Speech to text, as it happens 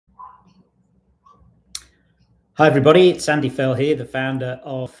Hi everybody, it's Andy Fell here, the founder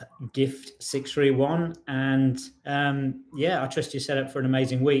of Gift 631, and I trust you're set up for an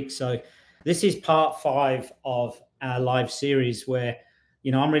amazing week. So this is part 5 of our live series where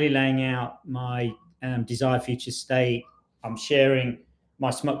I'm really laying out my desired future state. I'm sharing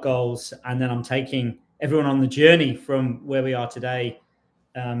my SMUUT goals, and then I'm taking everyone on the journey from where we are today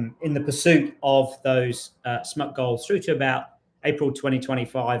in the pursuit of those SMUUT goals through to about April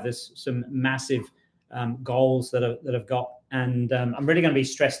 2025. There's some massive goals that I've got, and I'm really going to be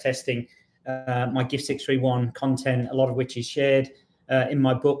stress testing my Gift 631 content, a lot of which is shared in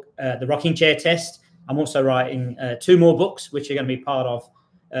my book, The Rocking Chair Test. I'm also writing 2 more books, which are going to be part of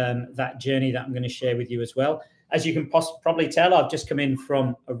that journey that I'm going to share with you as well. As you can probably tell, I've just come in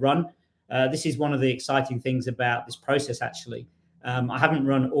from a run. This is one of the exciting things about this process, actually. I haven't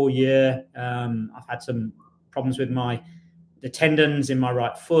run all year. I've had some problems with the tendons in my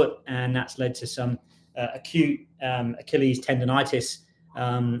right foot, and that's led to some acute Achilles tendonitis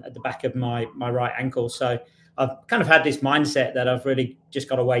at the back of my right ankle. So I've kind of had this mindset that I've really just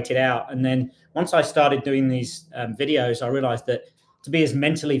got to wait it out. And then once I started doing these videos, I realized that to be as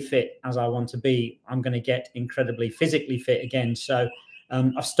mentally fit as I want to be, I'm going to get incredibly physically fit again. So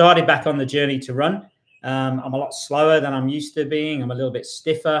I've started back on the journey to run. I'm a lot slower than I'm used to being. I'm a little bit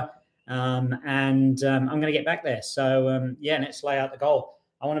stiffer, and I'm going to get back there. So let's lay out the goal.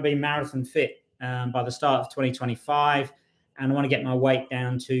 I want to be marathon fit by the start of 2025, and I want to get my weight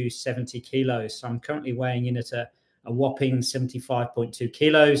down to 70 kilos. So I'm currently weighing in at a whopping 75.2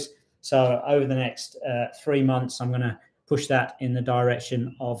 kilos. So over the next 3 months, I'm going to push that in the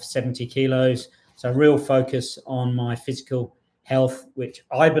direction of 70 kilos. So real focus on my physical health, which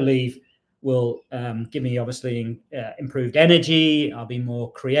I believe will give me obviously improved energy. I'll be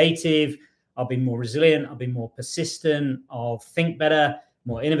more creative. I'll be more resilient. I'll be more persistent. I'll think better,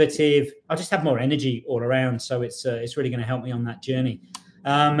 more innovative. I'll just have more energy all around. So it's really going to help me on that journey.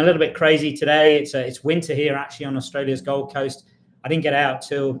 A little bit crazy today. It's winter here actually on Australia's Gold Coast. I didn't get out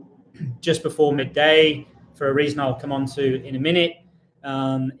till just before midday for a reason I'll come on to in a minute.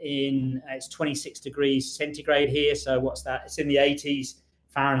 It's 26 degrees centigrade here. So what's that? It's in the 80s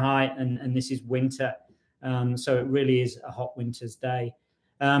Fahrenheit, and this is winter. So it really is a hot winter's day.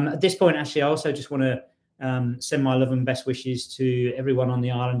 At this point, actually, I also just want to send my love and best wishes to everyone on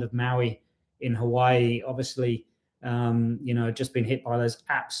the island of Maui in Hawaii. Obviously, just been hit by those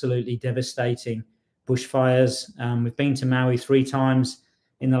absolutely devastating bushfires. We've been to Maui 3 times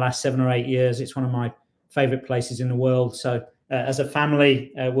in the last 7 or 8 years. It's one of my favorite places in the world. So as a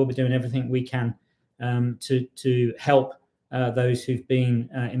family, we'll be doing everything we can to help those who've been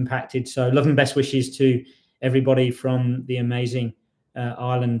impacted. So love and best wishes to everybody from the amazing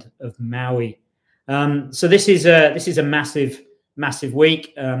island of Maui. So this is a massive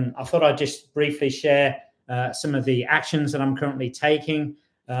week. I thought I'd just briefly share some of the actions that I'm currently taking.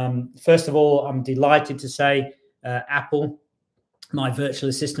 First of all, I'm delighted to say Apple, my virtual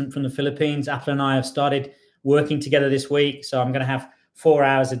assistant from the Philippines, Apple and I have started working together this week. So I'm going to have 4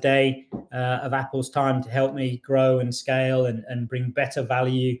 hours a day of Apple's time to help me grow and scale and bring better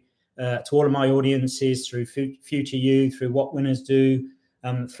value to all of my audiences through Future You, through What Winners Do,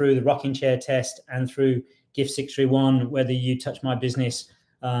 through the Rocking Chair Test, and through Gift 631, whether you touch my business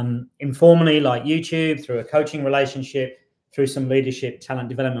informally like YouTube, through a coaching relationship, through some leadership, talent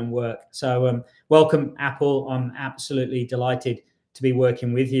development work. So welcome, Apple. I'm absolutely delighted to be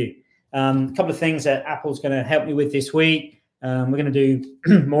working with you. A couple of things that Apple's going to help me with this week. We're going to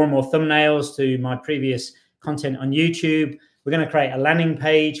do more and more thumbnails to my previous content on YouTube. We're going to create a landing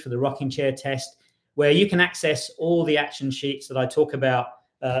page for the Rocking Chair Test where you can access all the action sheets that I talk about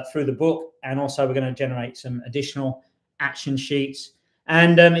through the book. And also we're going to generate some additional action sheets.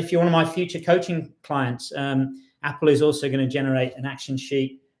 And if you're one of my future coaching clients, Apple is also going to generate an action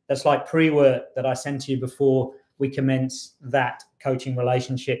sheet that's like pre-work that I send to you before we commence that coaching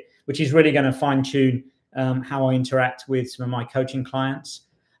relationship, which is really going to fine-tune how I interact with some of my coaching clients.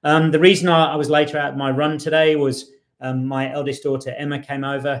 The reason I was later out my run today was my eldest daughter, Emma, came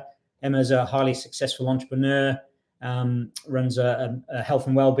over. Emma's a highly successful entrepreneur, runs a health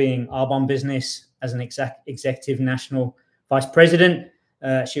and well-being Arbonne business as an executive national vice president.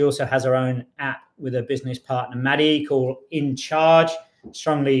 She also has her own app with her business partner, Maddie, called In Charge.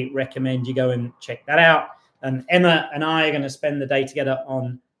 Strongly recommend you go and check that out. And Emma and I are going to spend the day together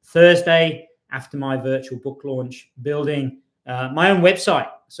on Thursday after my virtual book launch, building my own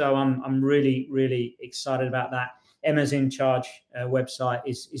website. So I'm really, really excited about that. Emma's In Charge website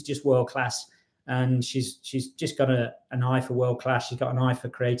is just world class, and she's just got an eye for world class. She's got an eye for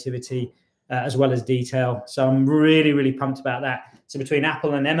creativity as well as detail. So I'm really, really pumped about that. So between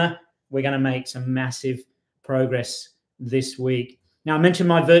Apple and Emma, we're going to make some massive progress this week. Now, I mentioned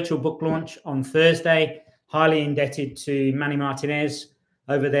my virtual book launch on Thursday. Highly indebted to Manny Martinez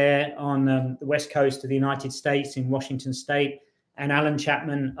over there on the west coast of the United States in Washington State, and Alan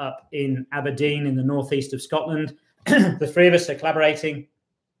Chapman up in Aberdeen in the northeast of Scotland. The three of us are collaborating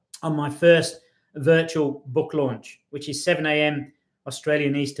on my first virtual book launch, which is 7 a.m.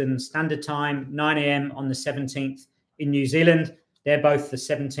 Australian Eastern Standard Time, 9 a.m. on the 17th in New Zealand. They're both the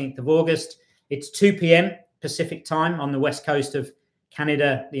 17th of August. It's 2 p.m. Pacific time on the west coast of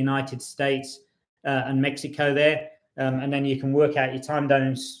Canada, the United States, and Mexico there. And then you can work out your time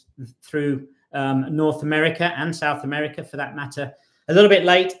zones through North America and South America, for that matter. A little bit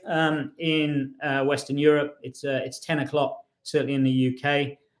late in Western Europe. It's 10 o'clock, certainly in the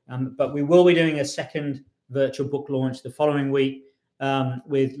UK. But we will be doing a second virtual book launch the following week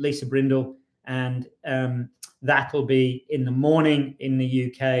with Lisa Brindle, and that'll be in the morning in the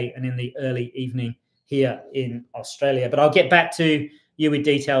UK and in the early evening here in Australia. But I'll get back to you with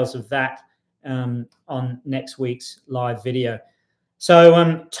details of that on next week's live video.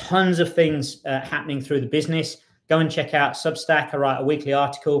 So tons of things happening through the business. Go and check out Substack. I write a weekly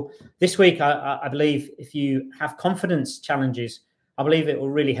article. This week, I believe if you have confidence challenges, I believe it will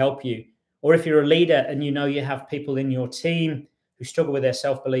really help you. Or if you're a leader and you know you have people in your team who struggle with their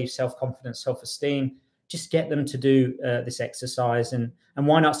self-belief, self-confidence, self-esteem, just get them to do this exercise. And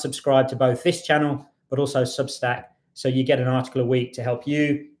why not subscribe to both this channel, but also Substack, so you get an article a week to help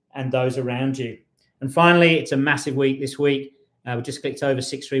you and those around you. And finally, it's a massive week this week. We just clicked over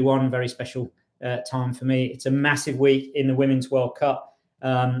 631, very special time for me. It's a massive week in the Women's World Cup.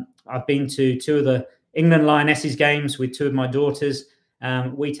 I've been to two of the England Lionesses games with two of my daughters.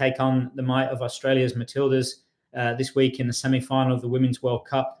 We take on the might of Australia's Matildas this week in the semi-final of the Women's World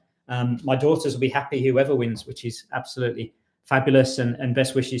Cup. My daughters will be happy whoever wins, which is absolutely fabulous, and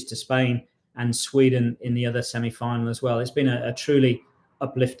best wishes to Spain and Sweden in the other semi-final as well. It's been a truly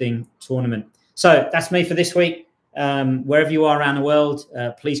uplifting tournament. So that's me for this week. Wherever you are around the world,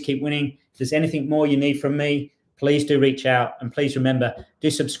 please keep winning. If there's anything more you need from me, please do reach out, and please remember, do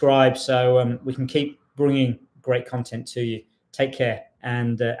subscribe so we can keep bringing great content to you. Take care,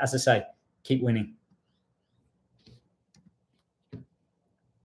 and as I say, keep winning.